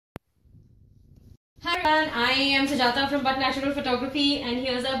Hi everyone, I am Sujata from But Natural Photography, and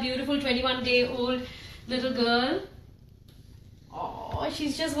here's our beautiful 21-day-old little girl. Oh,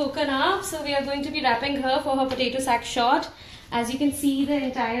 she's just woken up, so we are going to be wrapping her for her potato sack shot. As you can see, the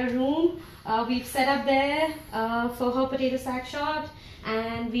entire room we've set up there for her potato sack shot,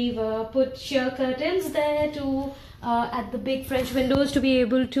 and we've put sheer curtains there to at the big French windows to be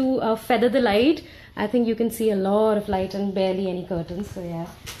able to feather the light. I think you can see a lot of light and barely any curtains, so yeah.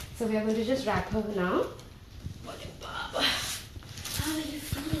 So we are going to just wrap her now. Morning, Bob. How are you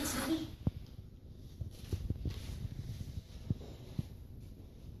feeling, Sunny?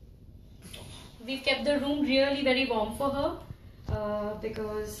 We've kept the room really very warm for her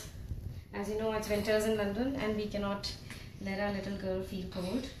because, as you know, it's winters in London and we cannot let our little girl feel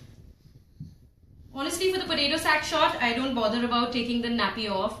cold. Honestly, for the potato sack shot, I don't bother about taking the nappy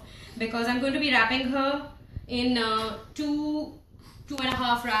off because I'm going to be wrapping her in two and a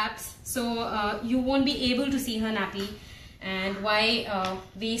half wraps, so you won't be able to see her nappy, and why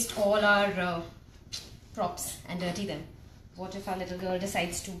waste all our props and dirty them? What if our little girl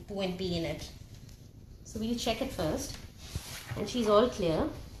decides to poo and pee in it? So we'll check it first, and she's all clear.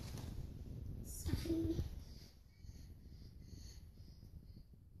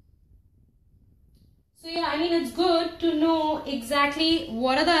 So yeah, I mean, it's good to know exactly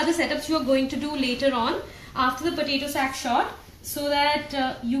what are the other setups you are going to do later on after the potato sack shot, so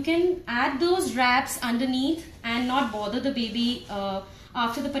that you can add those wraps underneath and not bother the baby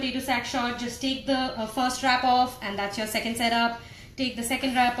after the potato sack shot. Just take the first wrap off and that's your second setup. Take the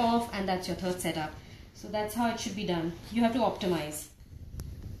second wrap off and that's your third setup. So that's how it should be done. You have to optimize.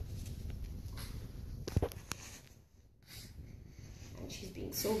 And she's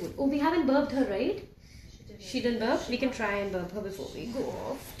being so good. Oh, we haven't burped her, right? She didn't burp? We can try and burp her before we go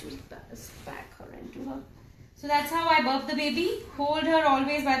off to back her into her. So that's how I burp the baby. Hold her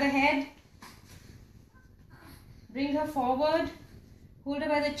always by the head. Bring her forward. Hold her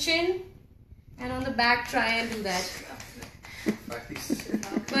by the chin. And on the back, try and do that.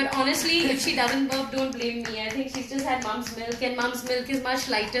 But honestly, if she doesn't burp, don't blame me. I think she's just had mum's milk, and mum's milk is much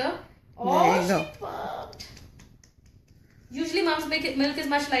lighter. Oh, she burped. Usually mum's milk is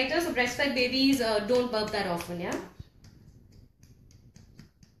much lighter, so breastfed babies don't burp that often, yeah?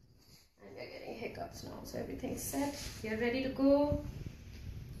 Hiccups now, so everything's set. You're ready to go.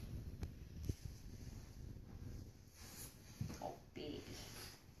 Oh, baby.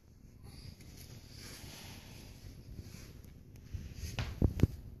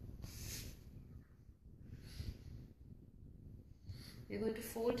 We're going to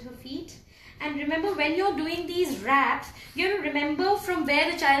fold her feet. And remember, when you're doing these wraps, you have to remember from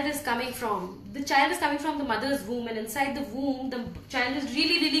where the child is coming from. The child is coming from the mother's womb, and inside the womb, the child is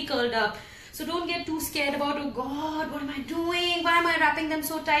really curled up. So don't get too scared about, oh God, what am I doing? Why am I wrapping them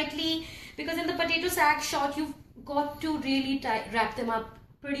so tightly? Because in the potato sack shot, you've got to really wrap them up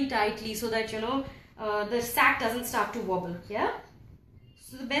pretty tightly so that, you know, the sack doesn't start to wobble, yeah?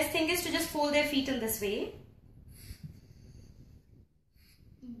 So the best thing is to just fold their feet in this way.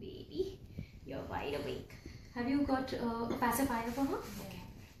 Baby, you're wide awake. Have you got a pacifier for her? Yeah.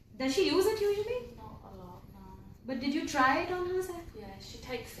 Does she use it usually? Not a lot, no. But did you try it on her? Yeah, she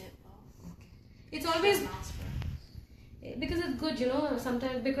takes it. It's always because it's good, you know,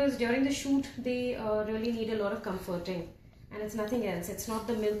 sometimes because during the shoot they really need a lot of comforting, and it's nothing else. It's not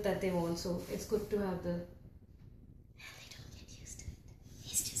the milk that they want, so it's good to have the. And they don't get used to it.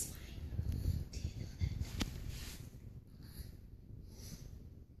 It's just fine. Do you know that?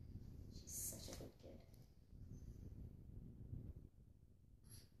 She's such a good kid.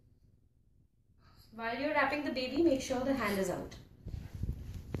 While you're wrapping the baby, make sure the hand is out.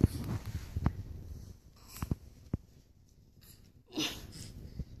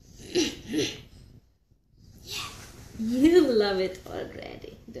 You love it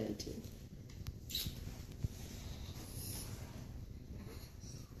already, don't you?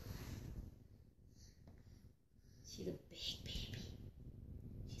 She's a big baby.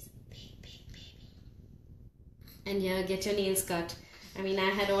 She's a big baby. And yeah, get your nails cut. I mean,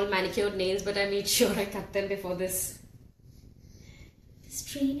 I had all manicured nails, but I made sure I cut them before this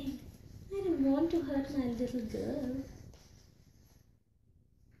training. I don't want to hurt my little girl.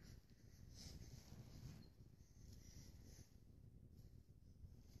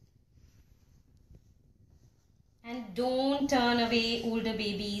 And don't turn away older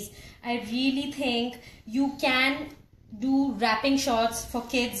babies. I really think you can do wrapping shots for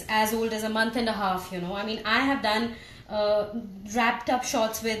kids as old as a month and a half, you know. I mean, I have done wrapped up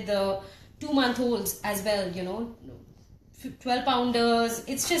shots with 2-month-olds as well, you know. 12-pounders.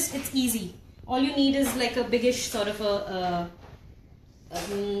 It's easy. All you need is like a biggish sort of a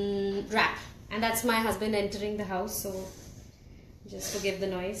wrap And that's my husband entering the house, so just forgive the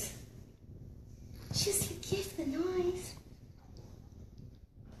noise. Just forgive the noise.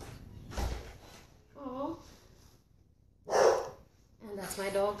 Oh. And that's my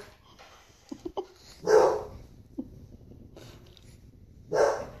dog.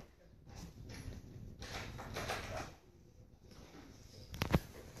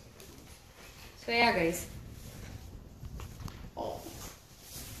 So yeah, guys.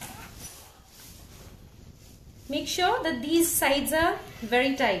 Make sure that these sides are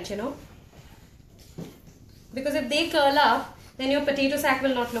very tight, you know. Because if they curl up, then your potato sack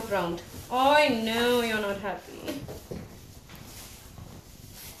will not look round. Oh, I know you're not happy.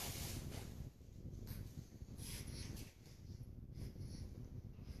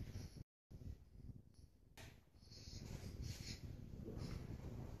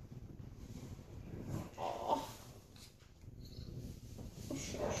 Oh.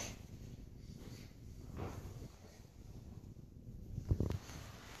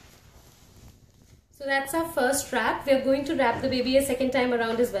 So that's our first wrap. We are going to wrap the baby a second time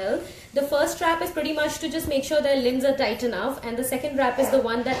around as well. The first wrap is pretty much to just make sure their limbs are tight enough, and the second wrap is the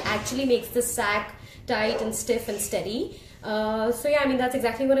one that actually makes the sack tight and stiff and steady. So yeah, I mean, that's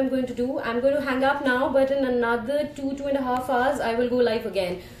exactly what I'm going to do. I'm going to hang up now, but in another 2.5 hours, I will go live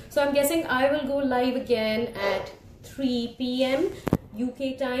again. So I'm guessing I will go live again at 3 p.m.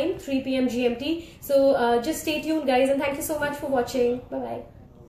 UK time, 3 p.m. GMT. So just stay tuned, guys, and thank you so much for watching. Bye-bye.